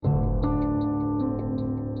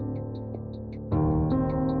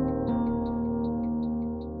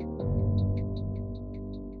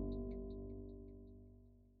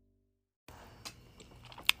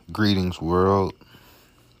Greetings, world.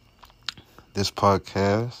 This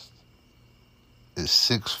podcast is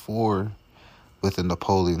 6'4" with the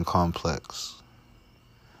Napoleon Complex.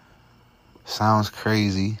 Sounds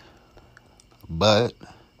crazy, but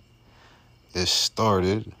it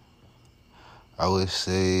started, I would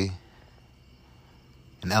say,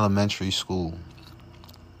 in elementary school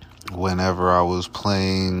whenever I was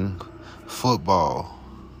playing football.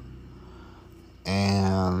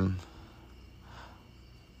 And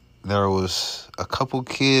there was a couple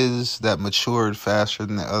kids that matured faster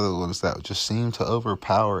than the other ones that just seemed to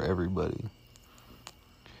overpower everybody.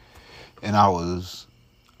 And I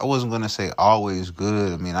wasn't going to say always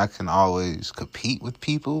good. I mean, I can always compete with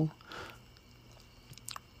people.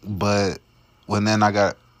 But whenever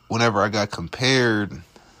I got compared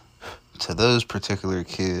to those particular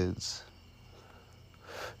kids,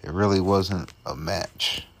 it really wasn't a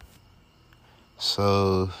match.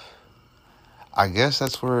 So I guess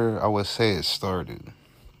that's where I would say it started.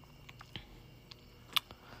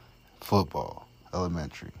 Football,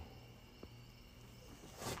 elementary.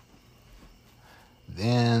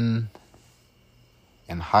 Then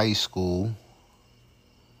in high school,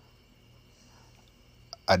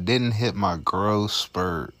 I didn't hit my growth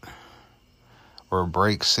spurt or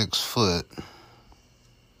break 6 foot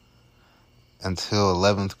until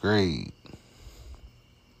 11th grade.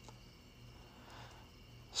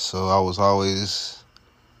 So I was always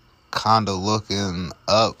kind of looking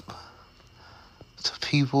up to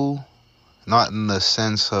people, not in the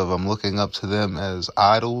sense of I'm looking up to them as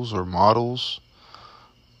idols or models,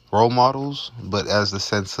 role models, but as the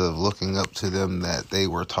sense of looking up to them that they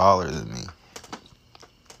were taller than me.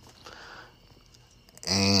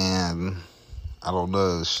 And I don't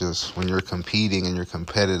know, it's just when you're competing and you're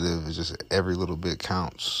competitive, it's just every little bit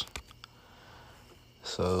counts.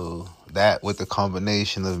 So that, with the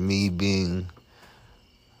combination of me being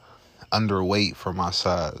underweight for my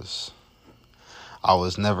size, I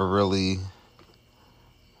was never really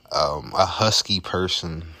a husky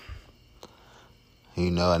person. I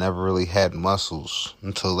never really had muscles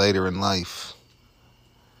until later in life.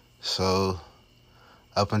 So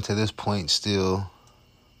up until this point still,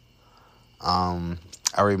 I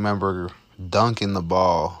remember dunking the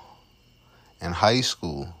ball in high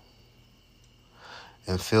school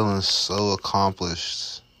and feeling so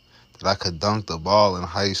accomplished that I could dunk the ball in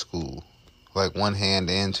high school, like one hand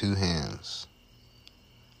and two hands.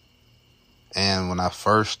 And when I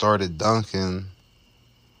first started dunking,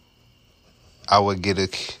 I would get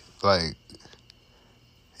it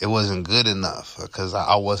wasn't good enough because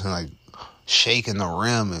I wasn't shaking the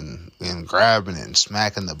rim and grabbing it and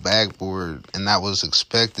smacking the backboard. And that was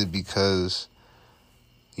expected because,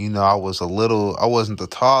 I wasn't the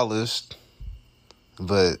tallest,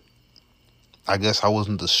 but I guess I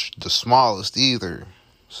wasn't the smallest either.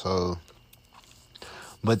 So,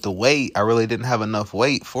 but the weight, I really didn't have enough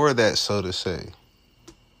weight for that, so to say.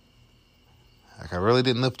 I really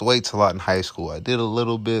didn't lift weights a lot in high school. I did a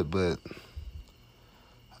little bit, but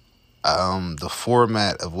the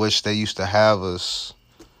format of which they used to have us,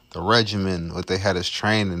 the regimen, what they had us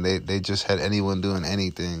training, they just had anyone doing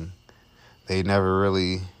anything. They never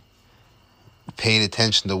really paid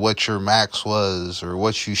attention to what your max was or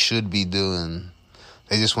what you should be doing.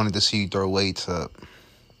 They just wanted to see you throw weights up.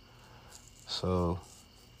 So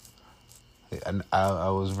I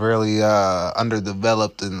was really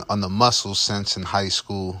underdeveloped on the muscle sense in high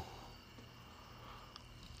school.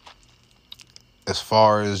 As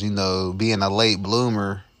far as, being a late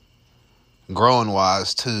bloomer, growing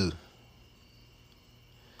wise too.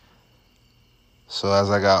 So as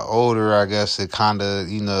I got older, I guess it kind of,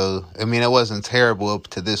 it wasn't terrible up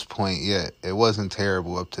to this point yet. It wasn't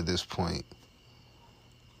terrible up to this point.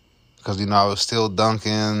 Because, I was still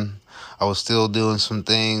dunking. I was still doing some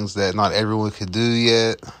things that not everyone could do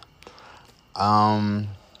yet. I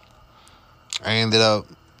ended up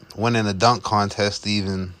winning a dunk contest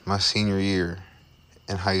even my senior year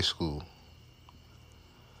in high school.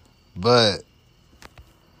 But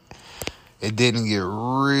it didn't get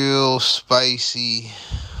real spicy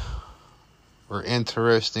or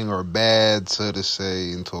interesting or bad, so to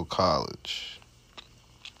say, until college.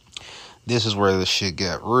 This is where the shit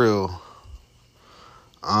got real.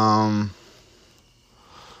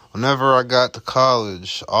 Whenever I got to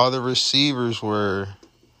college, all the receivers were,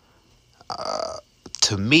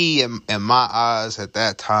 to me, in my eyes at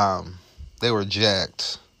that time, they were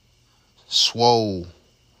jacked, swole,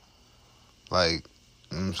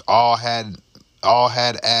 all had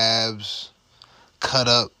abs, cut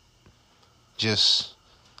up, just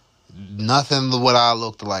nothing what I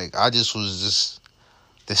looked like. I just was just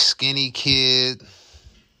the skinny kid.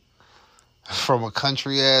 from a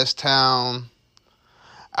country ass town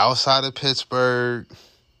outside of Pittsburgh,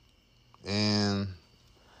 and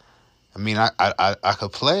I mean, I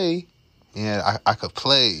could play. Yeah, I could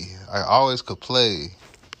play. I always could play.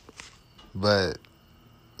 But,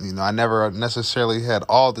 you know, I never necessarily had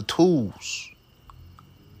all the tools.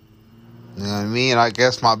 You know what I mean? I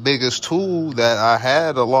guess my biggest tool that I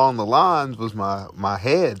had along the lines was my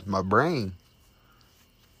head, my brain,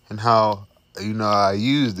 and how, you know, I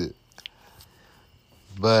used it.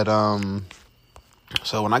 But,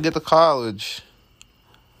 so when I get to college,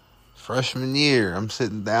 freshman year, I'm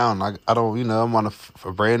sitting down. I don't, you know, I'm on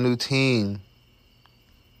a brand new team.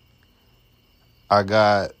 I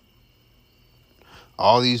got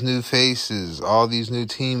all these new faces, all these new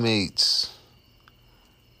teammates.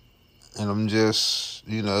 And I'm just,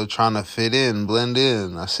 you know, trying to fit in, blend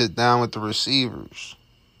in. I sit down with the receivers.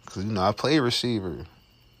 Because, you know, I play receiver.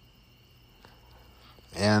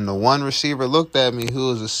 And the one receiver looked at me who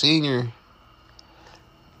was a senior.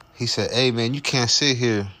 He said, "Hey, man, you can't sit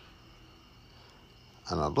here."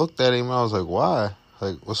 And I looked at him and I was like, "Why?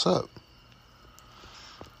 Like, what's up?"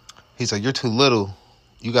 He's like, "You're too little.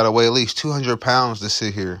 You got to weigh at least 200 pounds to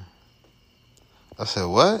sit here." I said,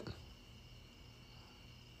 "What?"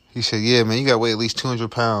 He said, "Yeah, man, you got to weigh at least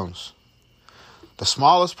 200 pounds. The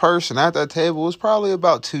smallest person at that table was probably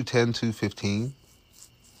about 210, 215.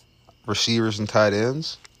 Receivers and tight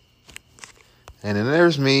ends. And then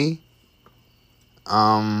there's me.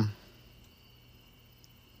 I'm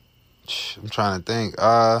trying to think.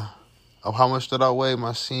 Of how much did I weigh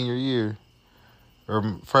my senior year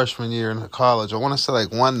or freshman year in college? I want to say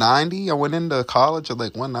like 190. I went into college at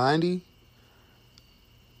like 190.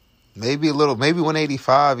 Maybe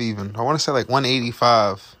 185 even. I want to say like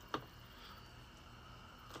 185.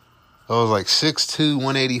 I was like 6'2",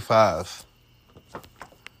 185.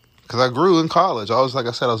 Because I grew in college. Like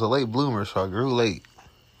I said, I was a late bloomer, so I grew late.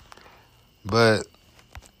 But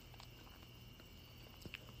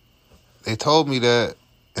they told me that,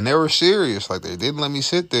 and they were serious. Like, they didn't let me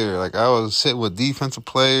sit there. Like, I was sitting with defensive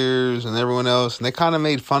players and everyone else, and they kind of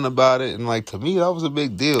made fun about it. And, like, to me, that was a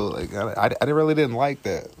big deal. Like, I really didn't like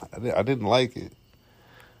that. I didn't like it.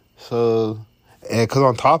 So, and because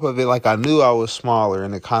on top of it, like, I knew I was smaller,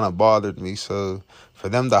 and it kind of bothered me. So, for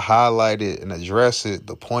them to highlight it and address it,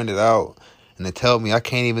 to point it out, and to tell me I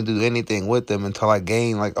can't even do anything with them until I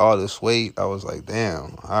gain, like, all this weight, I was like,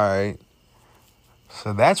 damn, all right.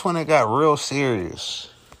 So that's when it got real serious.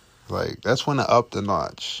 Like, that's when it upped a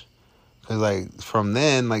notch. Because, like, from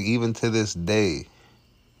then, like, even to this day,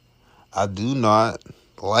 I do not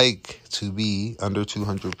like to be under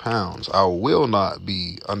 200 pounds. I will not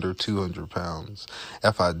be under 200 pounds.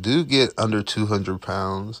 If I do get under 200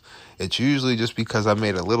 pounds, it's usually just because I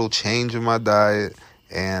made a little change in my diet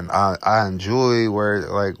and I enjoy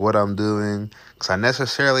what I'm doing, because I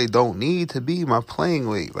necessarily don't need to be my playing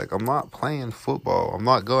weight. Like, I'm not playing football. I'm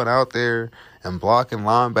not going out there and blocking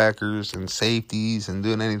linebackers and safeties and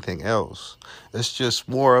doing anything else. It's just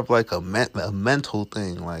more of like a mental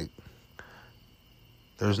thing. Like,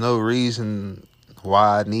 there's no reason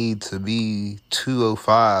why I need to be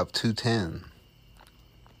 205, 210.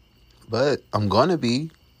 But I'm going to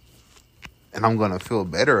be, and I'm going to feel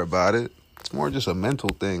better about it. It's more just a mental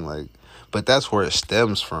thing, like, but that's where it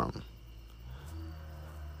stems from.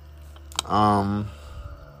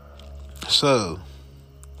 So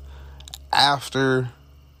after,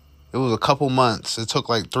 it was a couple months. It took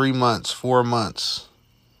like 3 months, 4 months.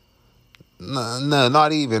 No,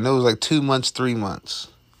 not even. It was like 2 months, 3 months.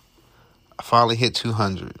 I finally hit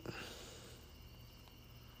 200.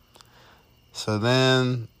 So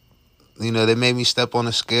then, you know, they made me step on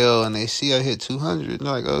the scale and they see I hit 200. And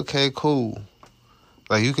they're like, okay, cool.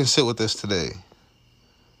 Like, you can sit with this today.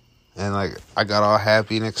 And, like, I got all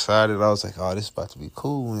happy and excited. I was like, oh, this is about to be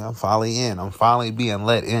cool. I'm finally in. I'm finally being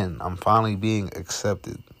let in. I'm finally being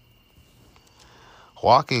accepted.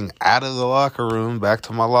 Walking out of the locker room, back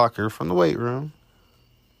to my locker from the weight room,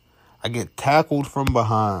 I get tackled from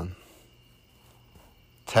behind.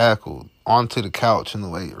 Tackled onto the couch in the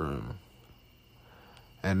weight room.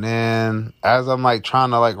 And then as I'm like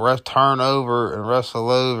trying to like turn over and wrestle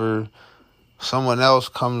over, someone else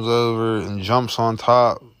comes over and jumps on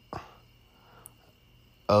top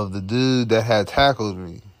of the dude that had tackled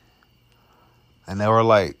me. And they were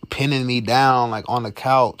like pinning me down like on the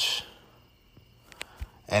couch.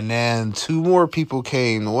 And then 2 more people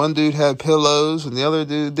came. The one dude had pillows and the other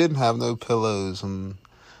dude didn't have no pillows. And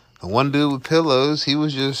the one dude with pillows, he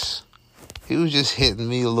was just hitting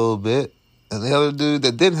me a little bit. And the other dude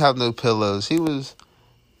that didn't have no pillows, he was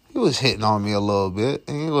hitting on me a little bit.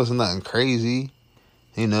 And it wasn't nothing crazy.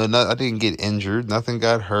 You know, I didn't get injured. Nothing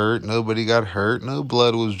got hurt. Nobody got hurt. No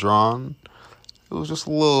blood was drawn. It was just a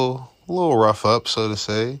little rough up, so to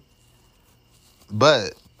say.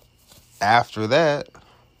 But after that,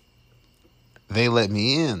 they let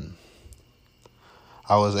me in.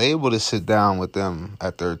 I was able to sit down with them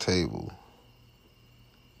at their table.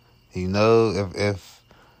 You know,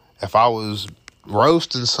 if I was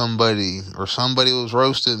roasting somebody or somebody was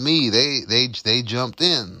roasting me, they jumped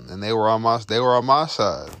in and they were on my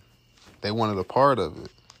side. They wanted a part of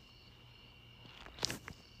it.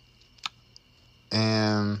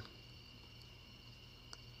 And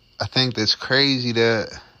I think that's crazy that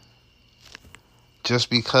just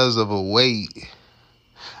because of a weight,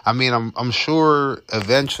 I mean, I'm sure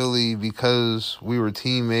eventually, because we were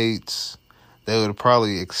teammates, they would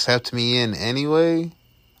probably accept me in anyway.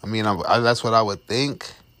 I mean, that's what I would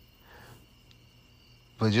think.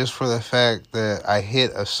 But just for the fact that I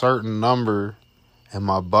hit a certain number and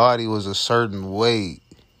my body was a certain weight,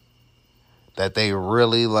 that they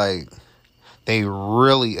really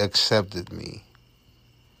accepted me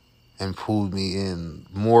and pulled me in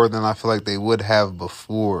more than I feel like they would have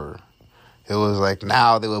before. It was like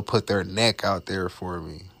now they would put their neck out there for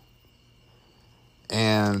me.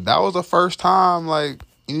 And that was the first time, like,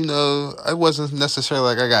 you know, it wasn't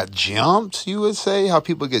necessarily like I got jumped, you would say, how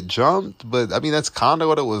people get jumped. But, I mean, that's kind of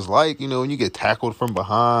what it was like, you know, when you get tackled from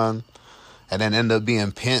behind and then end up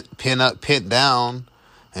being pinned down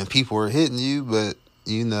and people were hitting you. But,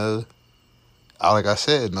 you know, like I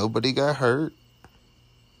said, nobody got hurt.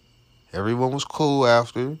 Everyone was cool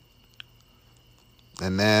after.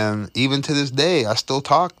 And then, even to this day, I still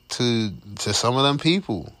talk to some of them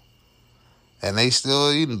people. And they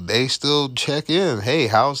still check in. Hey,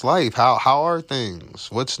 how's life? How are things?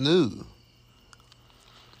 What's new?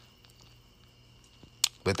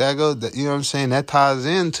 But that goes, you know what I'm saying? That ties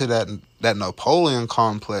into that Napoleon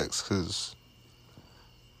Complex. Because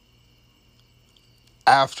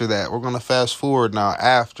after that, we're going to fast forward now.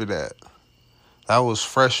 After that, that was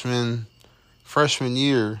freshman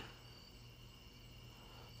year.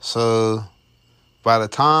 So by the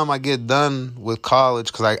time I get done with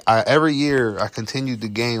college, because I every year I continued to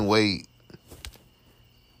gain weight.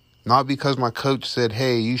 Not because my coach said,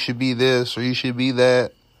 hey, you should be this or you should be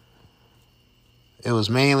that. It was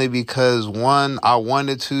mainly because, one, I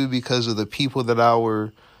wanted to because of the people that I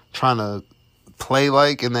were trying to play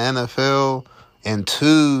like in the NFL. And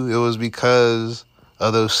two, it was because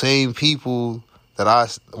of those same people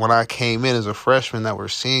that when I came in as a freshman that were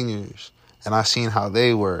seniors. And I seen how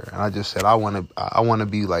they were, and I just said, I want to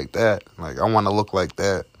be like that. Like, I want to look like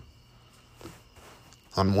that.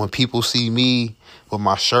 And when people see me with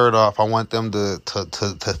my shirt off, I want them to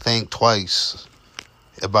think twice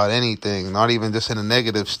about anything. Not even just in a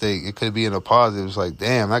negative state. It could be in a positive. It's like,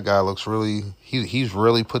 damn, that guy looks really, he's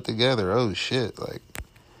really put together. Oh shit, like,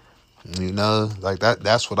 you know, like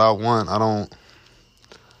that's what I want. I don't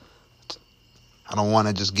want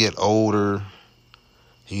to just get older.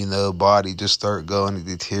 You know, body just start going to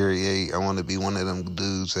deteriorate. I want to be one of them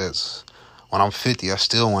dudes that's, when I'm 50, I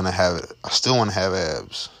still want to have it. I still want to have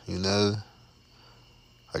abs, you know.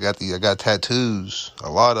 I got tattoos, a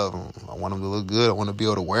lot of them. I want them to look good. I want to be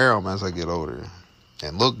able to wear them as I get older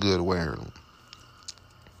and look good wearing them.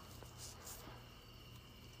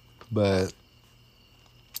 But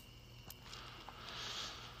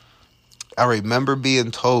I remember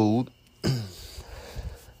being told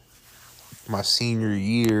my senior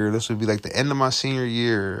year, this would be like the end of my senior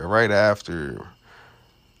year, right after,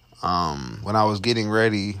 when I was getting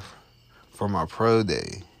ready for my pro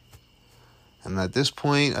day. And at this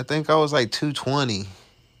point, I think I was like 220,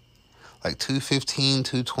 like 215,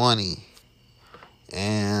 220.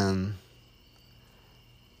 And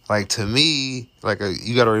like, to me, like,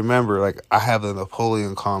 you got to remember, like, I have the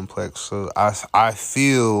Napoleon Complex. So I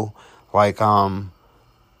feel like I'm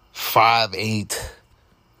 5'8",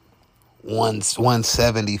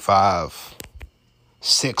 175,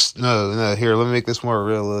 here, let me make this more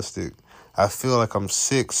realistic. I feel like I'm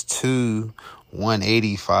 6'2",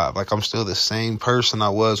 185. Like, I'm still the same person I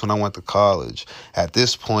was when I went to college. At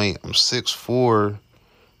this point, I'm 6'4",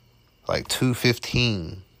 like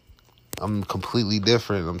 215. I'm completely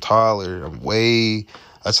different. I'm taller.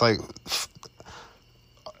 That's like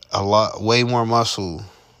way more muscle,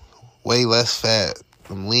 way less fat.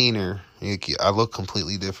 I'm leaner. I look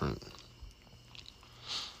completely different.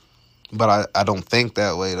 But I don't think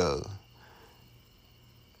that way, though.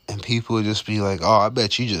 And people would just be like, oh, I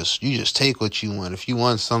bet you just take what you want. If you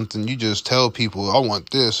want something, you just tell people, I want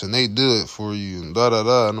this, and they do it for you, and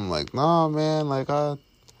da-da-da. And I'm like, nah, man, like, I'm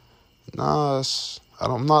not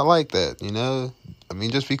like that, you know? I mean,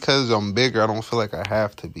 just because I'm bigger, I don't feel like I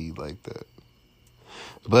have to be like that.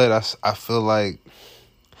 But I feel like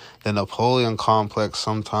the Napoleon Complex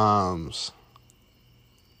sometimes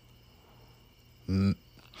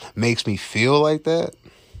makes me feel like that.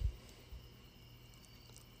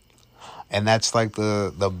 And that's like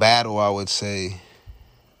the battle, I would say,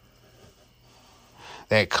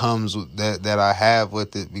 that comes with that I have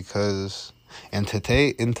with it, because in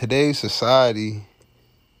today's society,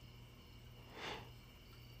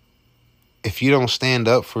 if you don't stand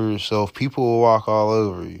up for yourself, people will walk all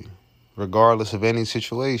over you, regardless of any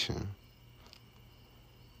situation.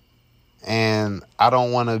 And I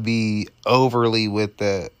don't want to be overly with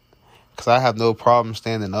that, because I have no problem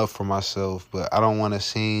standing up for myself, but I don't want to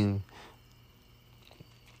seem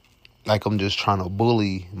like I'm just trying to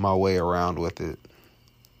bully my way around with it,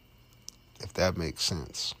 if that makes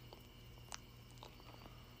sense.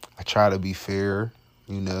 I try to be fair,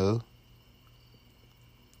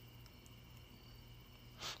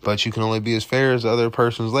 but you can only be as fair as the other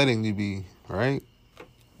person's letting you be, right?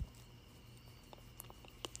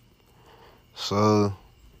 So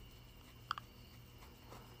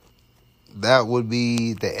that would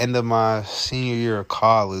be the end of my senior year of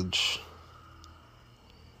college.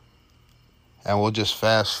 And we'll just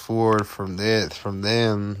fast forward from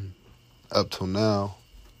then up till now.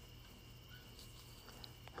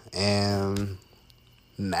 And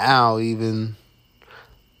now even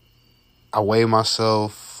I weigh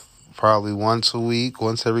myself probably once a week,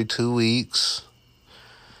 once every 2 weeks.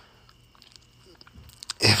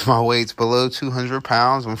 If my weight's below 200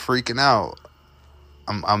 pounds, I'm freaking out.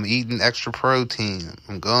 I'm eating extra protein.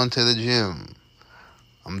 I'm going to the gym.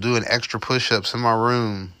 I'm doing extra push-ups in my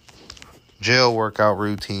room. Jail workout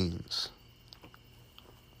routines.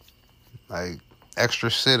 Like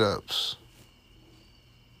extra sit-ups.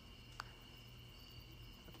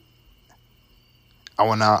 I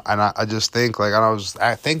went out and I just think, like, I was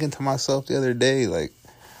thinking to myself the other day, like,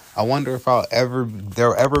 I wonder if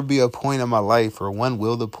there'll ever be a point in my life, or when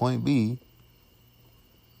will the point be,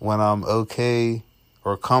 when I'm okay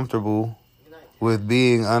or comfortable with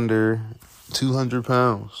being under 200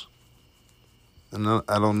 pounds. And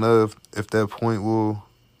I don't know if that point will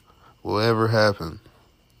ever happen.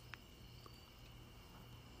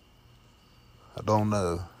 I don't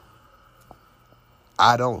know.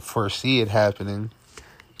 I don't foresee it happening,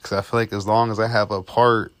 because I feel like as long as I have a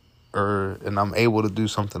part and I'm able to do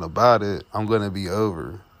something about it, I'm going to be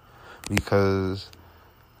over. Because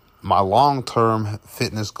my long-term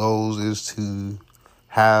fitness goals is to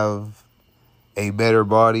have a better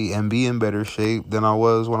body and be in better shape than I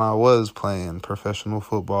was when I was playing professional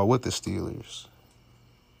football with the Steelers.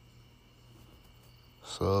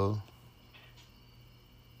 So,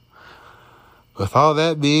 with all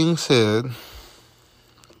that being said,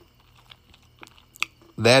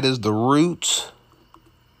 that is the root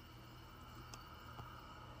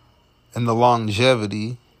and the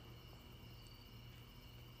longevity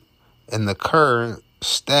and the current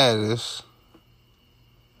status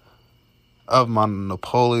of my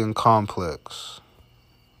Napoleon Complex.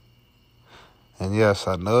 And yes,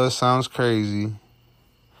 I know it sounds crazy,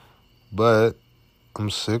 but I'm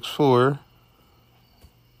 6'4",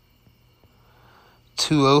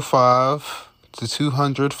 205 to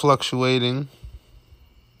 200 fluctuating,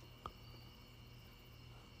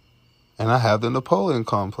 and I have the Napoleon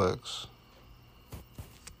Complex.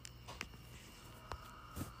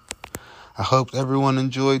 I hope everyone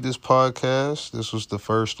enjoyed this podcast. This was the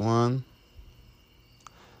first one.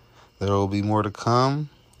 There will be more to come.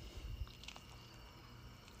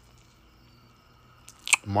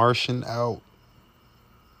 Martian out.